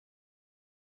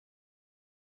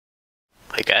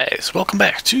Hi guys, welcome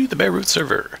back to the Bare Roots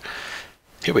server.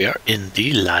 Here we are in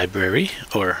the library,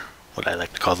 or what I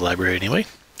like to call the library anyway.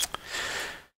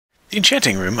 The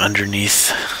enchanting room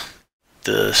underneath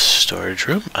the storage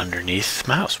room, underneath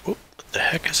my house. Whoop, what the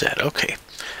heck is that? Okay.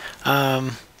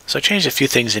 So I changed a few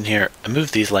things in here. I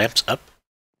moved these lamps up,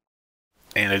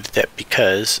 and I did that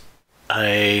because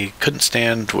I couldn't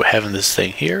stand having this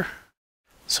thing here.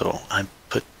 So I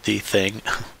put the thing,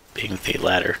 being the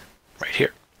ladder, right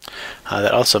here.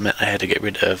 That also meant I had to get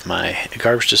rid of my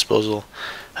garbage disposal,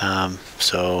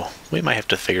 so we might have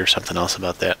to figure something else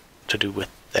about that to do with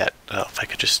that. If I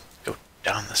could just go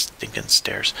down the stinking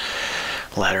stairs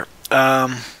ladder.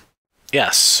 Yeah,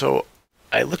 so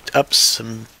I looked up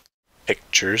some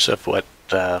pictures of what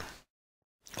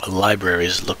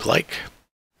libraries look like.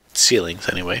 Ceilings,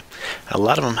 anyway. A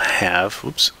lot of them have,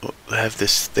 have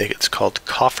this thing, it's called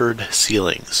coffered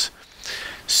ceilings.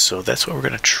 So that's what we're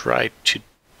going to try to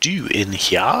do in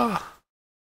here.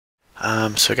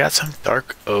 So I got some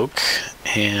dark oak,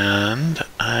 and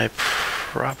I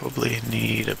probably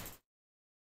need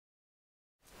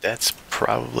that's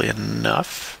probably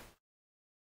enough.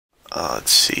 Let's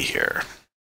see here.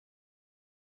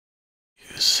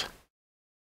 Use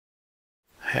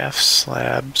half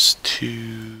slabs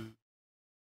to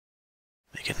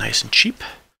make it nice and cheap,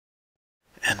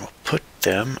 and we'll put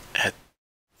them at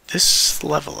this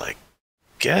level, I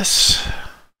guess.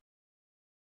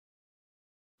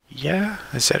 Yeah,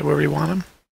 is that where we want them?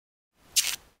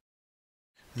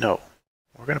 No,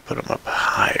 we're gonna put them up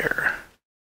higher,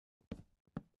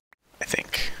 I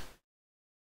think.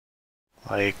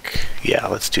 Like, yeah,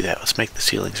 let's do that. Let's make the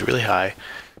ceilings really high.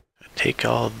 Take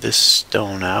all this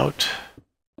stone out.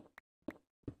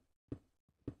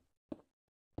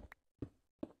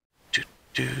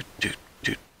 Do.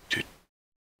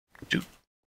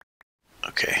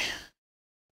 Okay.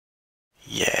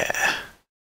 Yeah.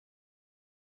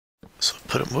 So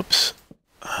put them,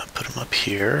 put them up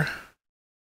here.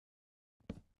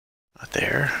 Not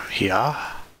there. Here.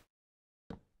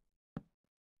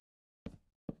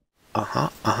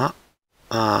 Uh-huh.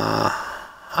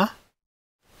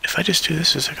 If I just do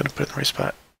this, is that going to put it in the right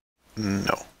spot?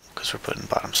 No, because we're putting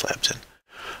bottom slabs in.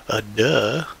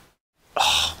 Duh.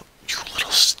 Oh, you little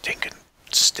stinking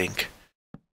stink.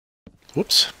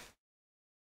 Whoops.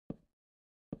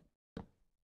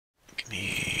 Give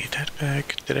me that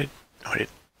back. Did I? No, I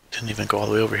didn't even go all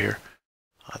the way over here.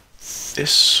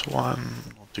 This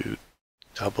one will do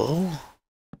double,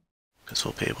 because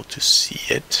we'll be able to see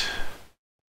it.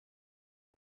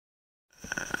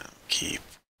 Keep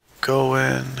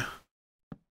going.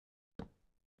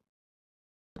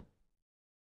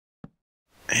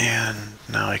 And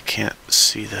now I can't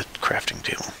see the crafting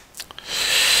table.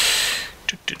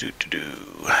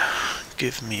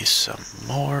 Give me some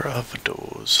more of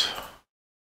those.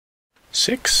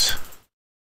 6.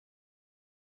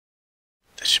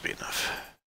 That should be enough.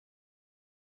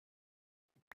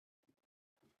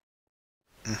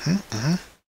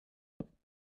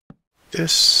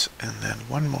 This, and then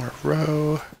one more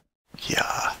row.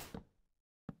 Yeah.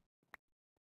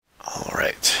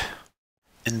 Alright.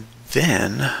 And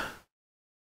then,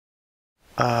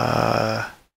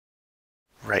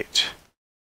 right.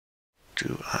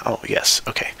 Oh, yes,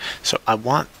 okay. So I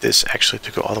want this actually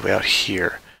to go all the way out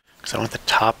here, because I want the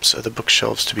tops of the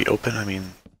bookshelves to be open. I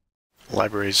mean,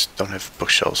 libraries don't have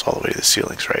bookshelves all the way to the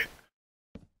ceilings, right?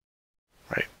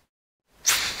 Right.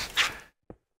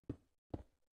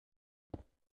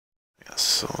 Yeah,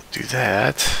 so we'll do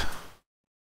that.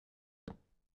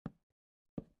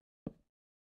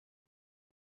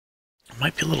 It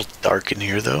might be a little dark in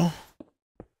here, though,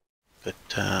 but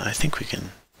I think we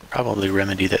can probably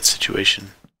remedy that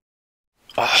situation.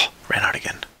 Oh, ran out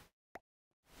again.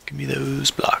 Give me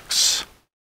those blocks.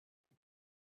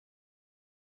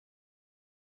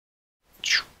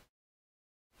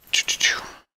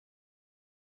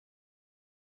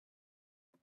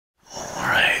 All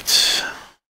right.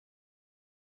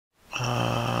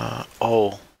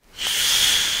 Oh.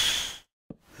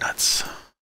 Nuts.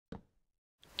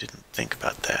 Didn't think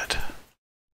about that.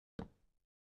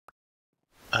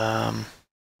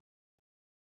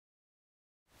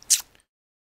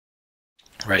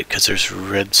 Right, because there's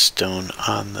redstone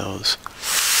on those.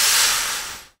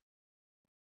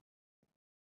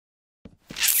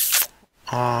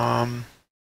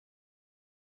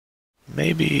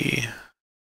 Maybe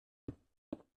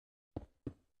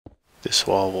this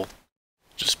wall will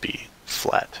just be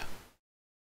flat.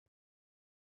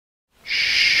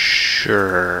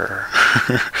 Sure.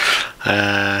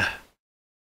 Yeah,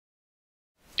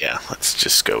 let's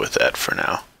just go with that for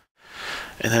now.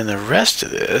 And then the rest of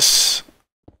this,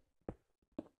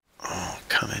 oh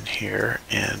come in here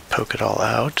and poke it all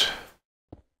out.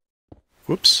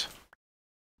 Whoops.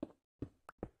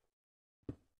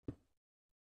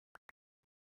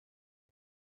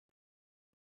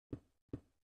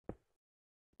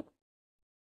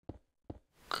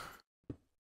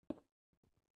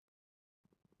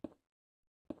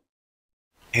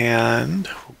 And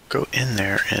we'll go in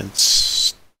there and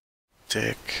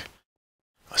stick.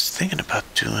 I was thinking about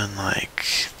doing like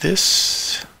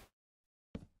this.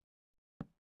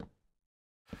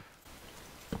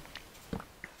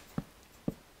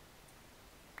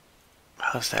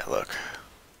 How's that look?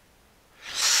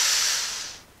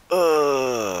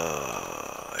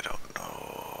 I don't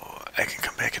know. I can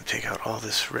come back and take out all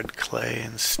this red clay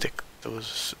and stick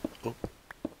those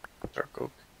dark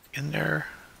oak in there.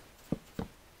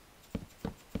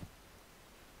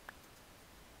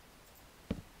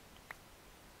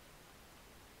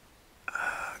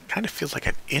 Kind of feels like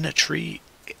I'm in a tree.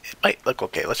 It might look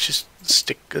okay. Let's just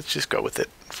go with it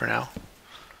for now.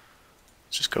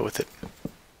 Let's just go with it.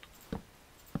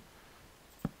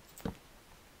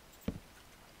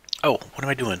 Oh, what am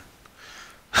I doing?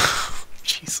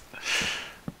 Jeez.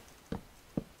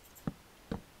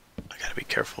 I gotta be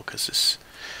careful because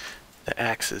the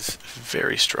axe is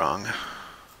very strong.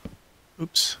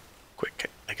 Oops. Quick,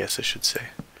 I guess I should say.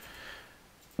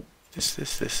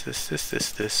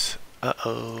 This.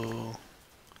 Uh-oh.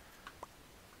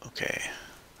 Okay.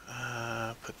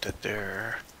 Put that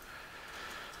there.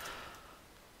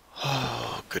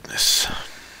 Oh, goodness.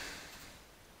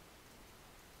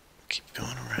 Keep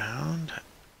going around.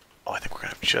 Oh, I think we're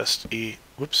gonna have just eat.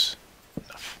 Whoops.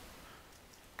 Enough.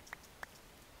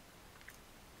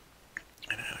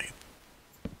 And I need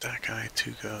that guy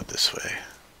to go this way.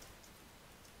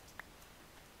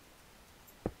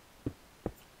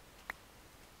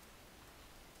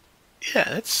 Yeah,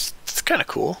 that's kind of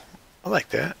cool. I like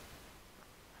that.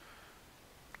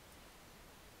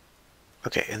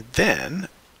 Okay, and then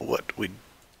what we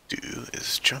do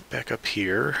is jump back up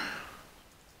here.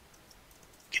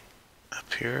 Get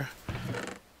up here.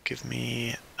 Give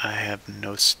me... I have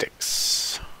no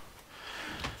sticks.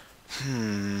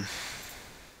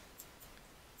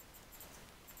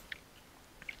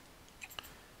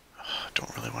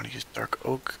 Don't really want to use dark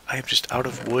oak. I am just out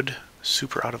of wood.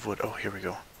 Super out of wood. Oh, here we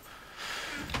go.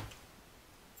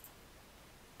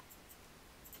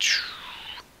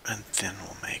 And then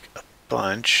we'll make a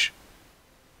bunch.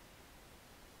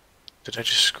 Did I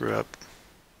just screw up?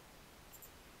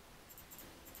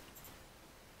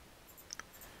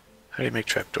 How do you make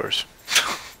trapdoors?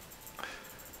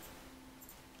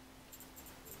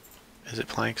 Is it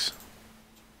planks?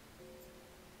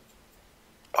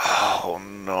 Oh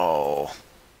no.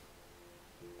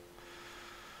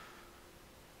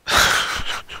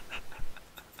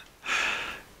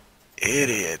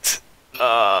 Idiot.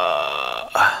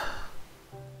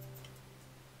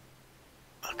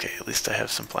 Okay, at least I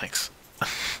have some planks.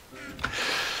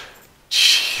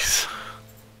 Jeez.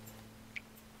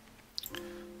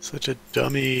 Such a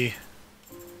dummy.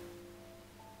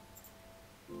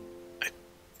 I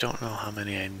don't know how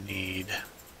many I need.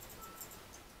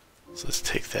 So let's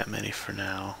take that many for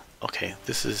now. Okay,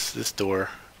 this is this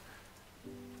door.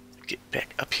 Get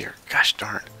back up here. Gosh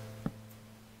darn.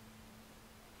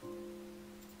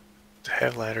 Do I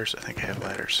have ladders? I think I have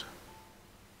ladders.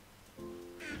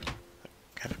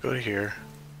 Gotta go to here.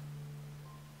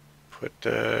 Put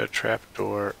a trap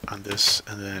door on this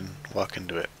and then walk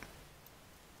into it.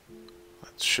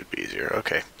 That should be easier.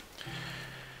 Okay.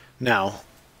 Now,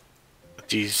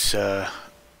 these,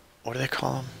 what do they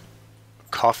call them?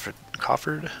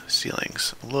 Coffered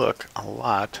ceilings look a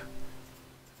lot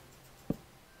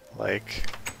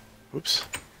like, oops,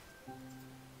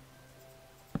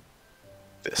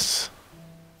 this.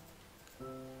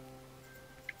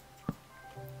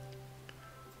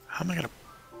 How am I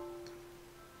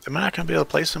not gonna be able to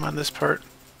place them on this part?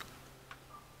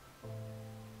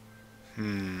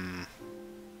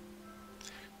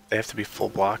 They have to be full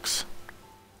blocks.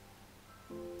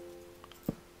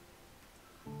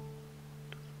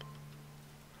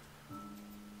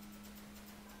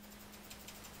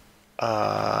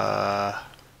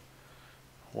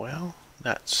 Well,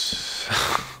 that's...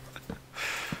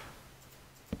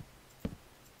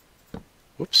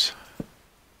 Whoops.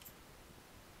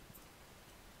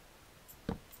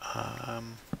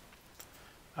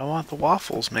 I want the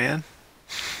waffles, man.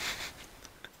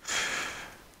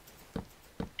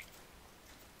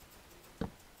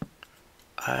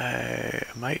 I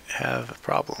might have a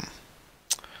problem.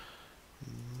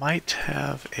 Might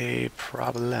have a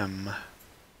problem.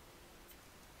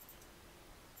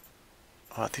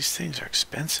 Oh, these things are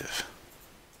expensive.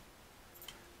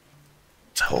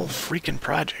 The whole freaking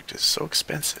project is so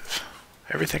expensive.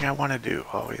 Everything I want to do,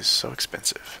 always so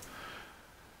expensive.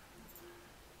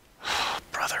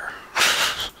 Brother.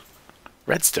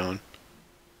 Redstone.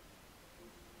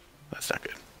 That's not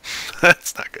good.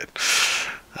 That's not good.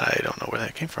 I don't know where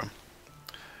that came from.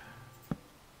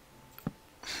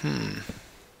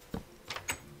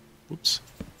 Oops.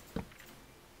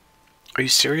 Are you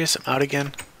serious? I'm out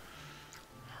again?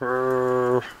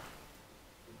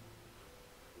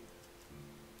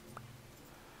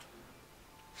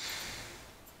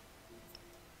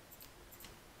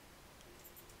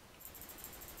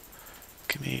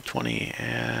 Give me 20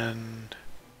 and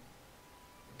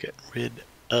get rid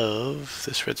of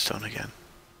this redstone again.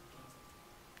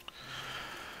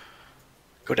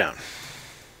 Go down.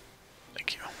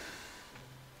 Thank you.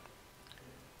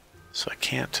 So I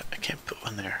can't put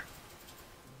one there.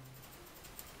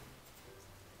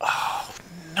 Oh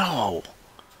no.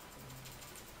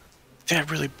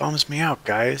 That really bums me out,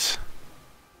 guys.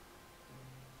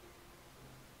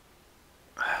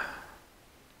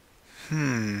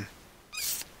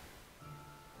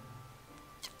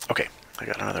 Okay, I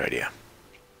got another idea.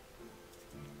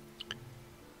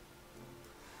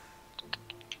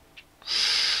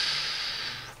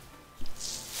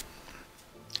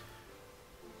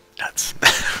 Nuts.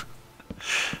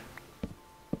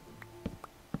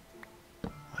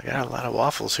 I got a lot of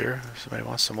waffles here. If somebody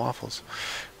wants some waffles.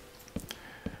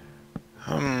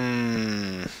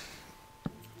 Alright,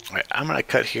 I'm gonna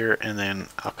cut here and then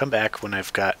I'll come back when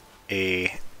I've got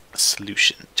a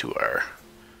solution to our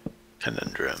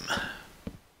conundrum.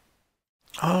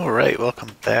 Alright,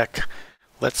 welcome back.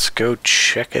 Let's go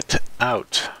check it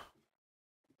out.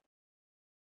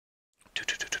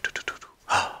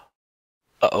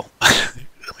 Uh-oh. Let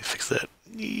me fix that.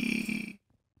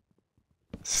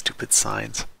 Stupid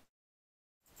signs.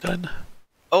 Done.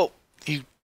 Oh, you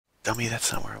dummy,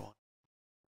 that's not where I want.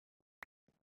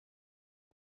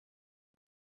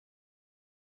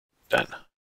 Done.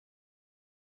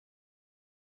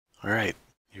 Alright,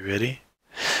 you ready?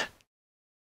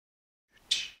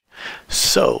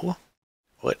 So,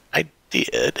 what I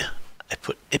did, I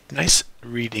put a nice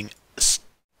reading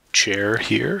chair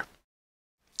here.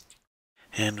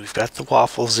 And we've got the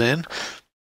waffles in.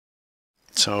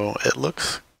 So it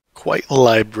looks quite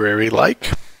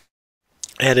library-like.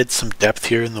 Added some depth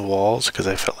here in the walls because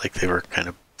I felt like they were kind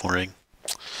of boring.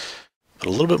 Put a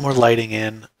little bit more lighting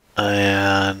in.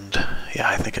 And yeah,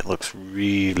 I think it looks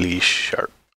really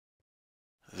sharp.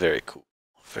 Very cool.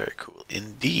 Very cool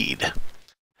indeed.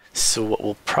 So what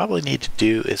we'll probably need to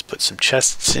do is put some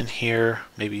chests in here,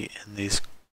 maybe in these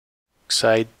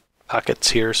side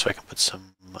pockets here, so I can put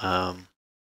some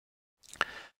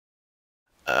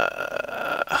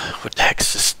what the heck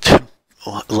is this?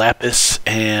 Lapis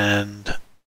and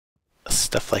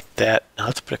stuff like that. I'll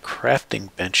have to put a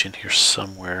crafting bench in here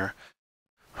somewhere,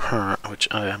 which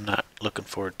I'm not looking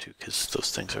forward to because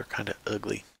those things are kind of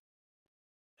ugly.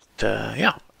 But,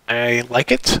 yeah, I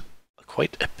like it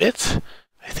quite a bit.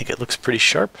 I think it looks pretty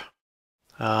sharp.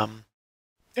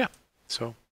 Yeah,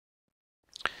 so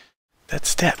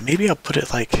that's that. Maybe I'll put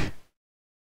it like, I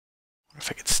wonder if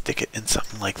I could stick it in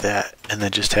something like that and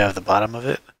then just have the bottom of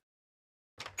it.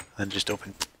 And then just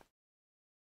open.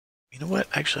 You know what?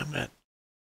 Actually,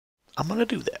 I'm gonna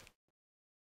do that.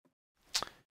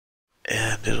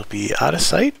 And it'll be out of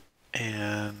sight.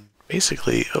 And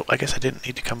basically, oh, I guess I didn't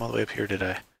need to come all the way up here, did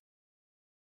I?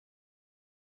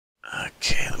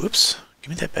 Okay, whoops. Give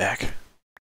me that back.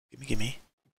 Gimme.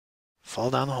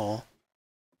 Fall down the hole.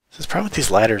 This problem with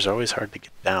these ladders are always hard to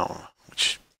get down,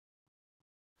 which,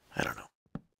 I don't know.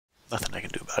 Nothing I can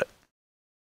do about it.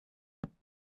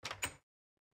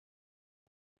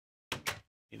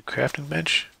 Need a crafting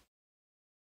bench?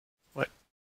 What?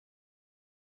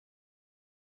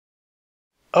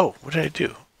 Oh, what did I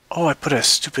do? Oh, I put a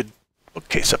stupid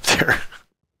bookcase up there.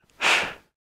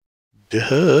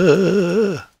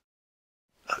 Duh.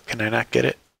 Can I not get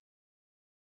it?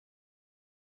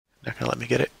 Not gonna let me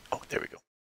get it? Oh, there we go.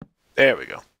 There we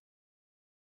go.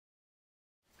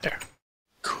 There.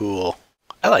 Cool.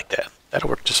 I like that. That'll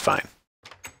work just fine.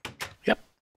 Yep.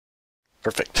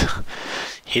 Perfect.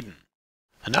 Hidden.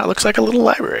 And now it looks like a little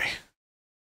library.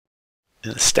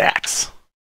 In the stacks.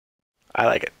 I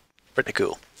like it. Pretty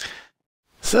cool.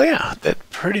 So yeah, that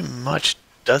pretty much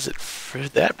does it for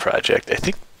that project. I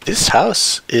think this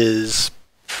house is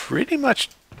pretty much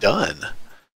done.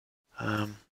 I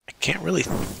can't really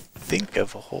think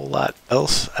of a whole lot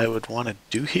else I would want to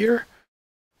do here.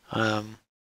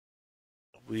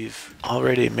 We've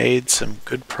already made some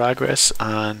good progress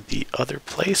on the other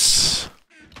place.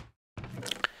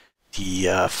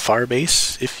 The far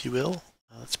base, if you will.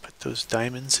 Let's put those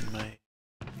diamonds in my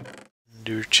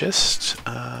ender chest.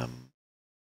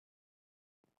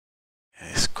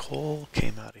 Nice coal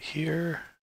came out of here.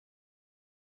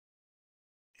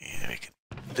 And we can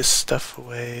put this stuff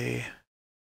away.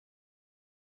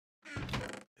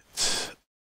 It's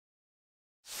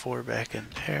 4 back in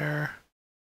there.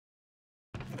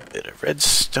 Bit of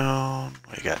redstone.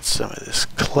 We got some of this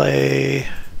clay.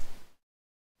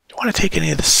 Don't want to take any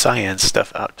of the cyan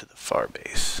stuff out to the far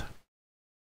base.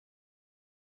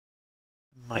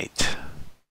 I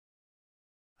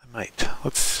might.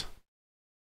 Let's.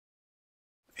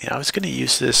 Yeah, I was going to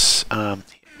use this down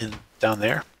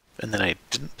there, and then I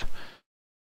didn't.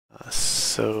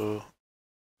 So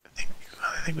I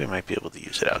think we might be able to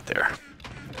use it out there.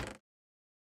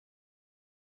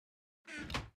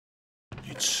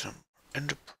 Need some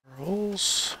ender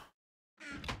pearls.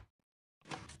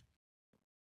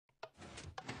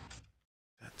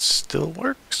 That still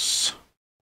works.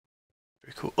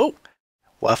 Very cool. Oh,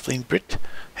 Waffling Brit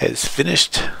has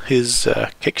finished his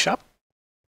cake shop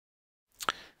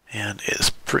and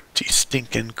is pretty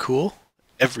stinking cool.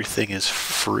 Everything is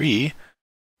free.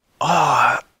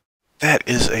 Ah, oh, that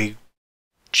is a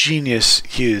genius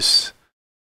use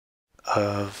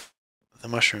of the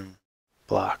mushroom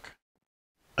block.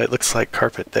 It looks like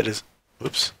carpet. That is,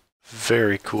 oops,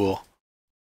 very cool.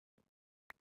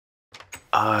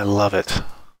 I love it.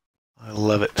 I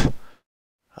love it.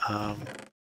 I'm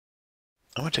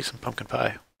gonna take some pumpkin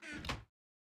pie.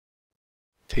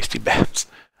 Tasty Babs.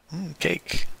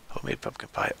 Cake. Homemade pumpkin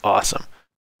pie. Awesome.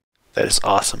 That is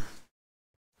awesome.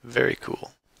 Very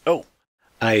cool. Oh,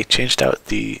 I changed out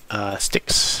the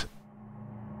sticks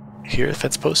here, the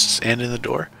fence posts, and in the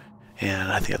door,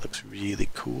 and I think it looks really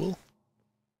cool.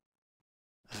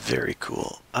 Very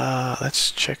cool.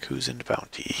 Let's check who's in the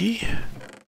bounty.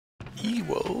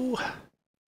 Ewo.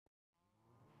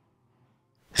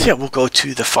 So yeah, we'll go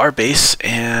to the far base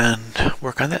and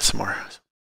work on that some more.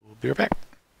 We'll be right back.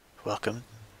 Welcome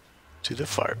to the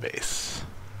far base.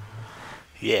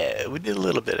 Yeah, we did a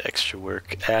little bit of extra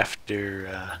work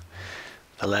after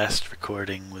the last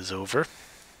recording was over.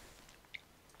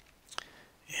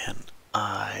 And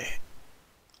I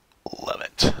love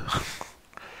it.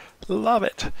 Love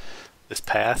it. This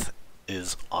path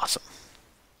is awesome.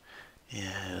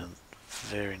 And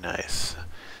very nice.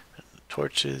 And the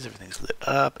torches, everything's lit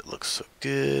up. It looks so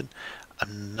good.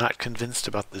 I'm not convinced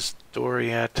about this door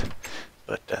yet,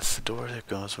 but that's the door that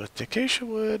goes with the acacia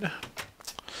wood.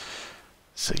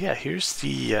 So yeah, here's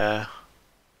the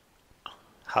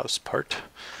house part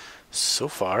so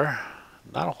far.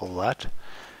 Not a whole lot.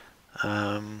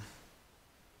 Not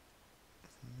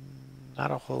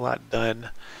a whole lot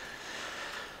done.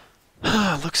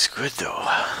 Looks good though.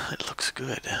 It looks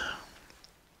good.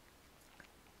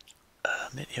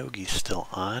 Mint Yogi's still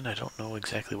on. I don't know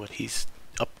exactly what he's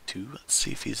up to. Let's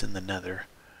see if he's in the nether.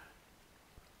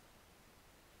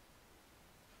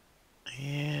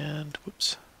 And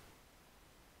whoops.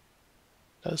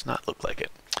 Does not look like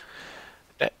it.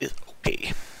 That is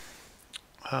okay.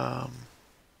 So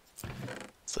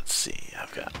let's see.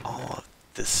 I've got all of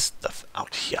this stuff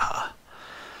out here.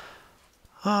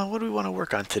 What do we want to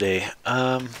work on today?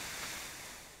 Let's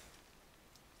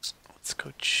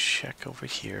go check over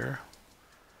here.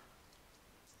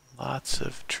 Lots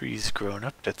of trees growing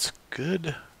up. That's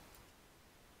good.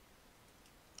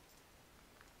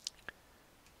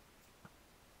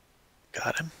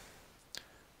 Got him.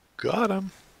 Got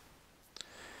him.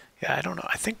 Yeah, I don't know.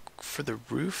 I think for the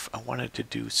roof, I wanted to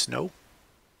do snow.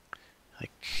 Like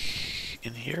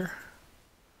in here.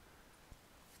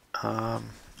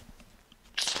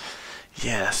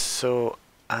 Yeah, so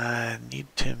I need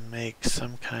to make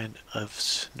some kind of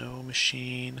snow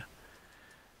machine,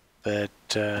 but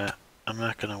I'm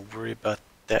not going to worry about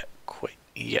that quite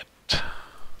yet.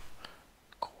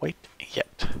 Quite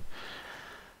yet.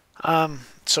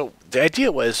 So the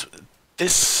idea was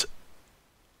this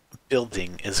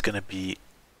building is going to be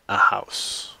a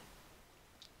house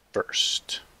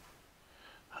first.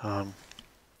 And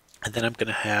then I'm going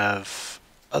to have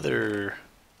other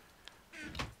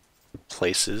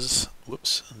places,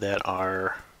 whoops, that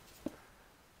are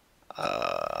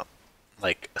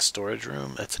like a storage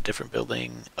room, that's a different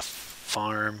building, a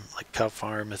farm, like cow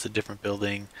farm is a different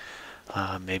building,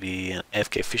 maybe an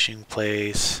AFK fishing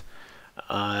place,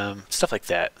 stuff like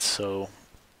that. So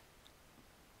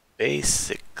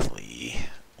basically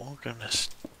we're gonna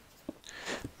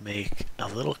make a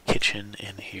little kitchen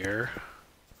in here,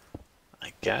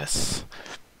 I guess,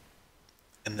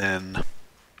 and then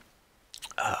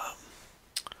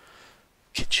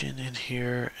kitchen in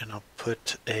here, and I'll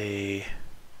put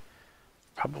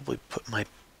probably put my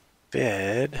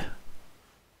bed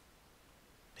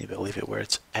Maybe I'll leave it where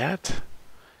it's at,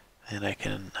 and I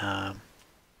can, I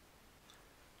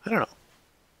don't know.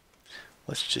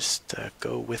 Let's just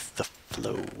go with the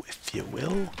flow, if you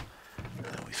will.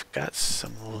 Now we've got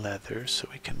some leather, so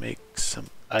we can make some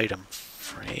item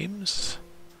frames.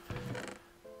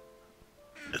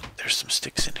 There's some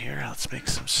sticks in here. Let's make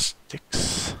some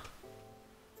sticks.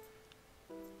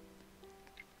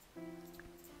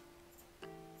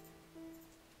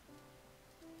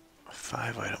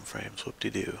 Five item frames.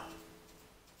 Whoop-de-doo.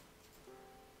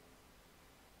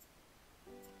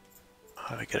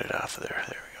 How do I get it off of there?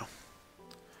 There we go.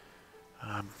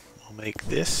 We'll make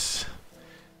this,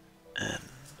 and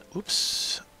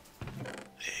oops,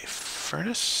 a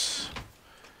furnace.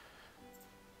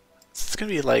 It's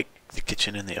gonna be like the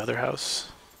kitchen in the other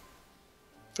house,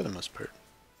 for the most part.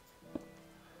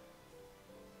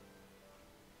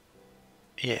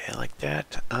 Yeah, like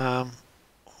that.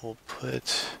 We'll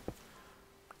put.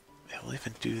 Yeah, we'll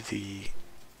even do the.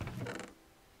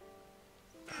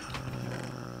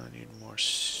 Need more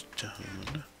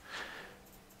stone.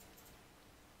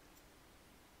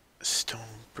 Stone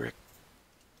brick,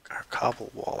 or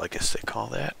cobble wall, I guess they call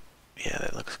that. Yeah,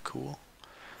 that looks cool.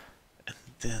 And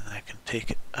then I can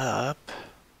take it up.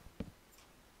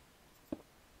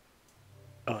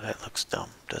 Oh, that looks dumb,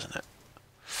 doesn't it?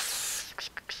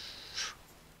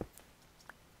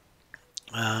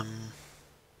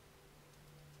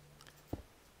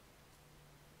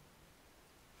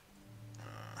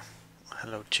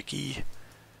 Hello, chickie.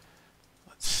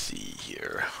 Let's see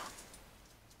here.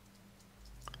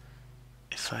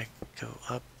 If I go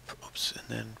up, oops, and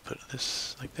then put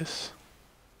this like this.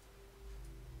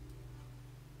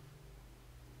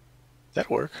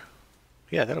 That'll work.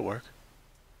 Yeah, that'll work.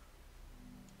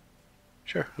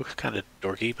 Sure, it looks kind of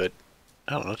dorky, but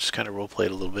I don't know, just kind of roleplay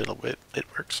it a little bit. It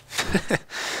works.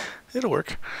 It'll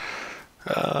work.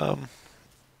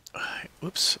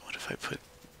 Whoops, what if I put,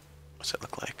 what's that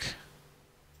look like?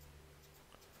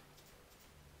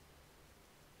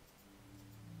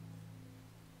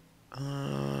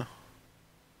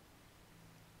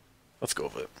 Let's go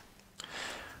with it.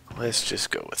 Let's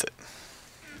just go with it.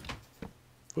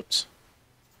 Whoops.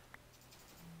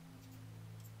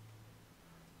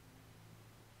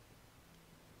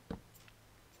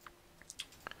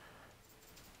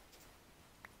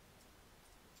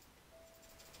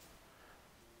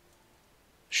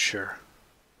 Sure.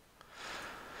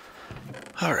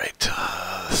 Alright,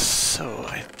 so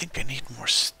I think I need more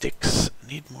sticks.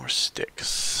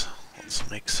 Let's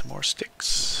make some more sticks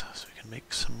so we can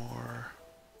make some more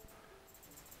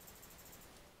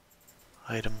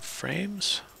item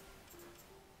frames.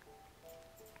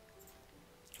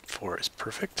 4 is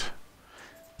perfect.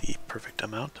 The perfect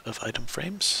amount of item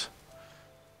frames.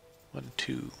 1,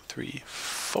 2, 3,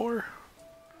 4.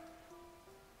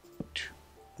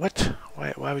 What?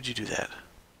 Why would you do that?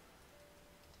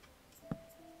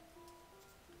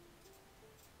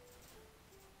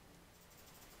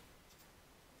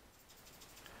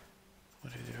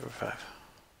 1, 2, 3, 4, 5.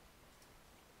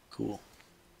 Cool.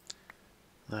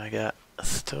 Now I got a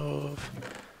stove,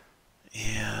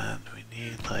 and we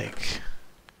need like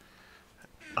an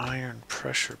iron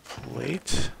pressure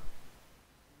plate,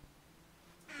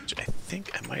 which I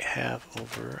think I might have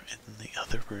over in the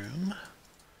other room.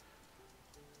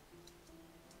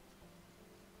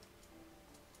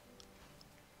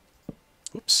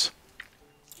 Whoops.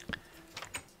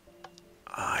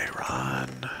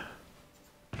 Iron.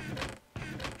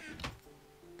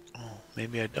 Oh,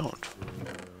 maybe I don't.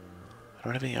 I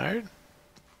don't have any iron?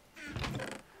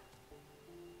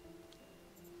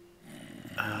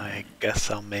 I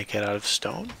guess I'll make it out of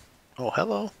stone. Oh,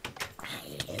 hello.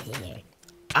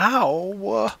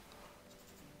 Ow!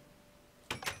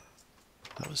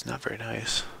 That was not very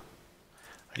nice.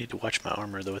 I need to watch my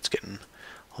armor, though. It's getting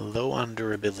low on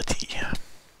durability.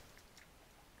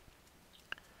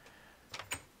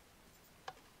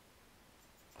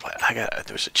 What?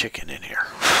 There's a chicken in here.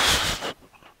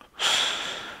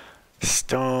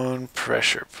 Stone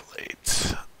pressure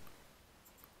plate.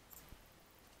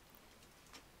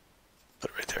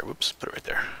 Put it right there. Whoops. Put it right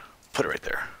there. Put it right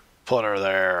there. Put her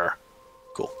there.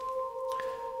 Cool.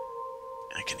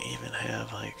 I can even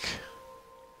have like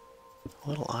a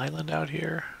little island out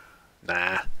here.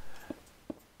 Nah.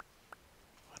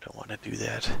 I don't want to do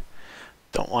that.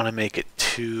 Don't want to make it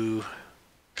too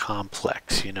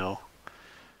complex, you know.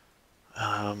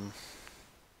 I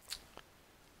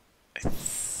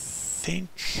think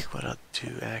what I'll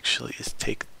do actually is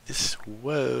take this,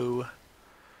 whoa.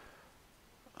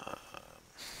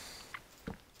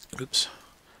 Oops.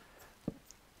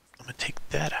 I'm going to take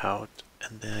that out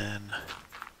and then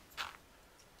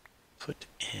put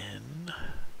in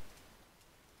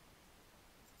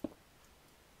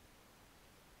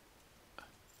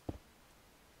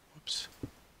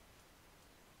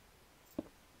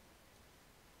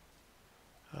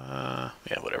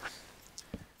Yeah, whatever.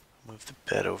 Move the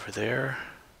bed over there.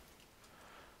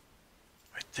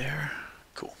 Right there.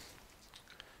 Cool.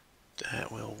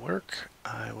 That will work.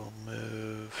 I will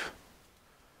move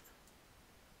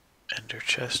ender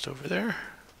chest over there.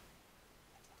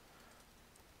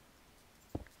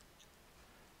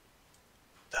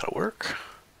 That'll work.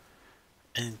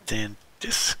 And then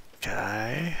this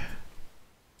guy,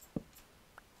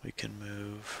 we can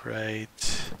move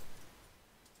right.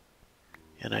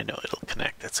 And I know it'll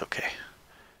connect, that's okay.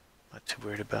 Not too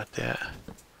worried about that.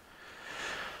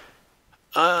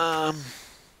 Oh,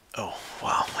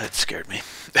 wow, that scared me.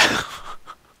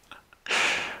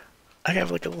 I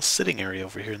have like a little sitting area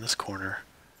over here in this corner.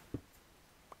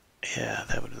 Yeah,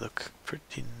 that would look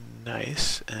pretty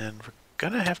nice. And we're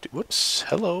gonna have to, whoops,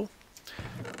 hello.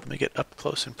 Let me get up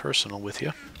close and personal with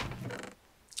you.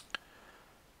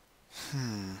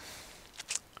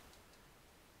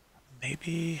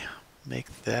 Maybe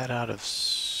make that out of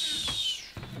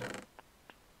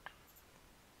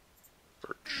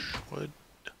birch wood.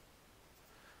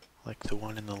 Like the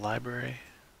one in the library.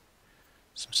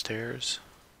 Some stairs.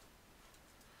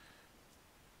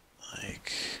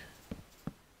 Like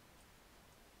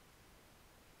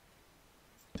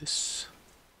this.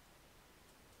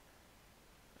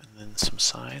 And then some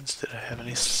signs. Did I have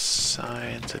any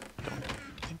signs? I don't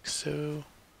think so.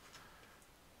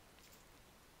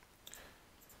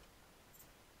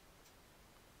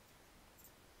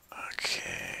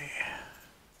 Okay.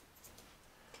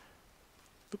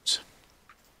 Oops.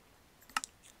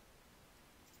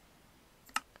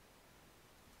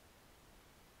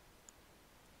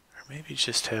 Or maybe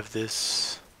just have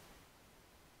this.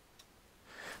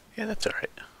 Yeah, that's alright.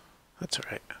 That's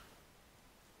alright.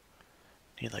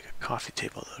 Need like a coffee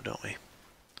table though, don't we?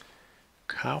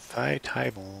 Coffee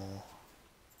table.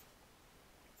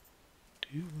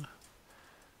 Do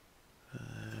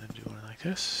one like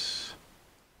this.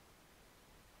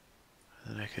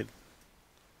 And then I could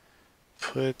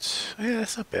put, yeah,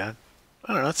 that's not bad.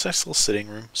 I don't know, it's a nice little sitting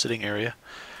room, sitting area.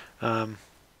 I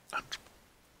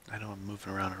know I'm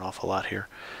moving around an awful lot here.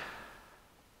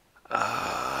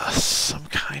 Some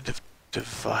kind of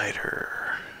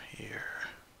divider here.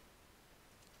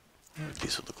 What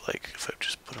these would look like if I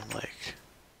just put them like.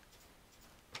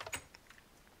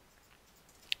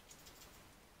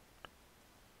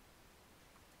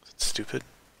 Is it stupid?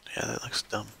 Yeah, that looks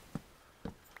dumb.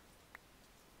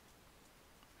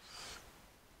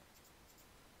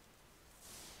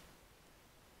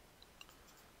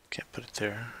 Can't put it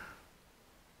there.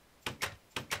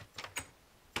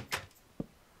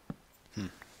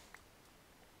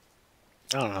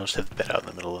 I don't know, just have the bed out in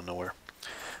the middle of nowhere.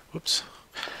 Whoops.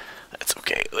 That's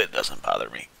okay, it doesn't bother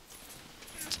me.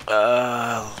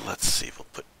 Let's see, we'll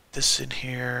put this in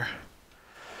here.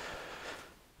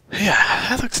 Yeah,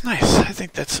 that looks nice. I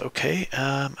think that's okay.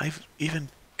 I've even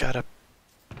got a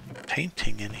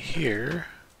painting in here.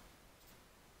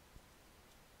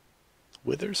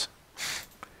 Withers?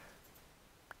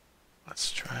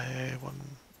 Let's try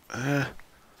one.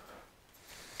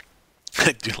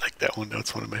 I do like that one, though.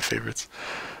 It's one of my favorites.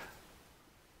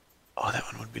 Oh, that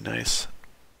one would be nice.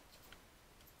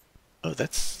 Oh,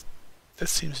 that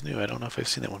seems new. I don't know if I've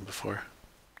seen that one before.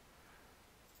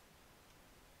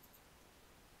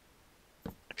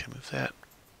 Okay, move that.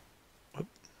 Whoop.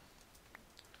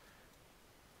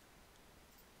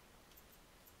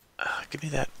 Give me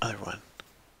that other one.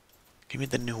 Give me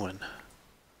the new one.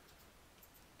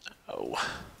 Oh.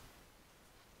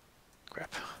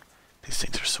 Crap. These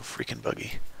things are so freaking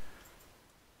buggy.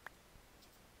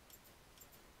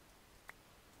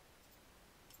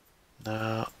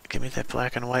 No, give me that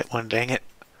black and white one, dang it.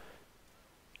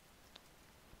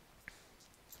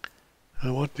 I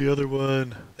want the other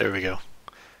one. There we go.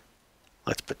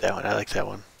 Let's put that one. I like that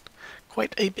one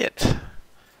quite a bit.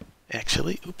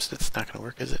 Actually, oops, that's not going to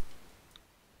work, is it?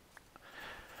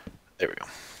 There we go.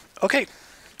 Okay,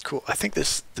 cool. I think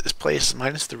this place,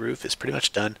 minus the roof, is pretty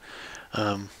much done.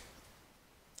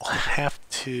 I'll have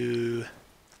to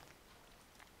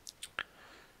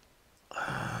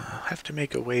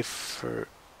make a way for.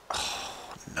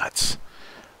 Oh, nuts!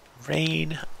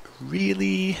 Rain,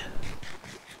 really?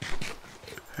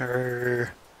 I'll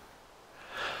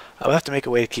have to make a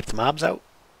way to keep the mobs out.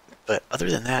 But other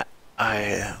than that,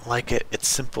 I like it. It's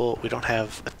simple. We don't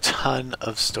have a ton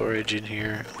of storage in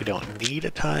here. We don't need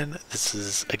a ton. This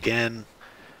is, again,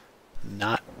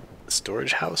 not a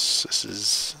storage house. This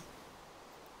is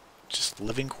just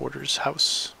living quarters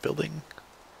house building.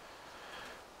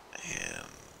 And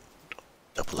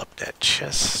double up that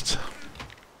chest.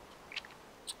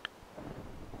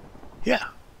 Yeah.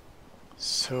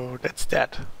 So that's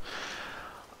that.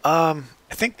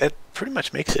 I think that pretty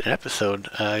much makes it an episode.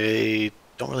 I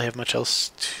don't really have much else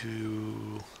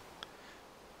to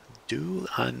do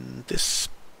on this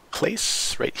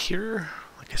place right here.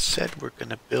 Like I said, we're going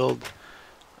to build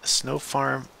a snow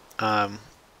farm.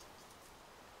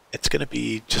 It's going to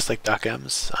be just like Doc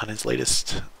M's on his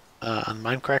latest on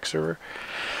Minecraft server.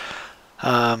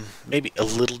 Maybe a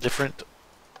little different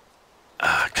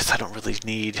because I don't really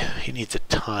need, he needs a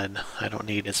ton. I don't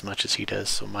need as much as he does,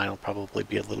 so mine will probably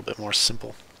be a little bit more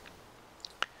simple.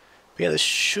 But yeah, this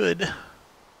should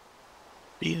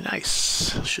be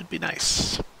nice. Should be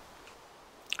nice.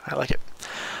 I like it.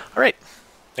 Alright,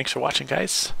 thanks for watching,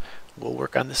 guys. We'll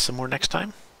work on this some more next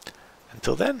time.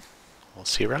 Until then, we'll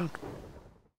see you around.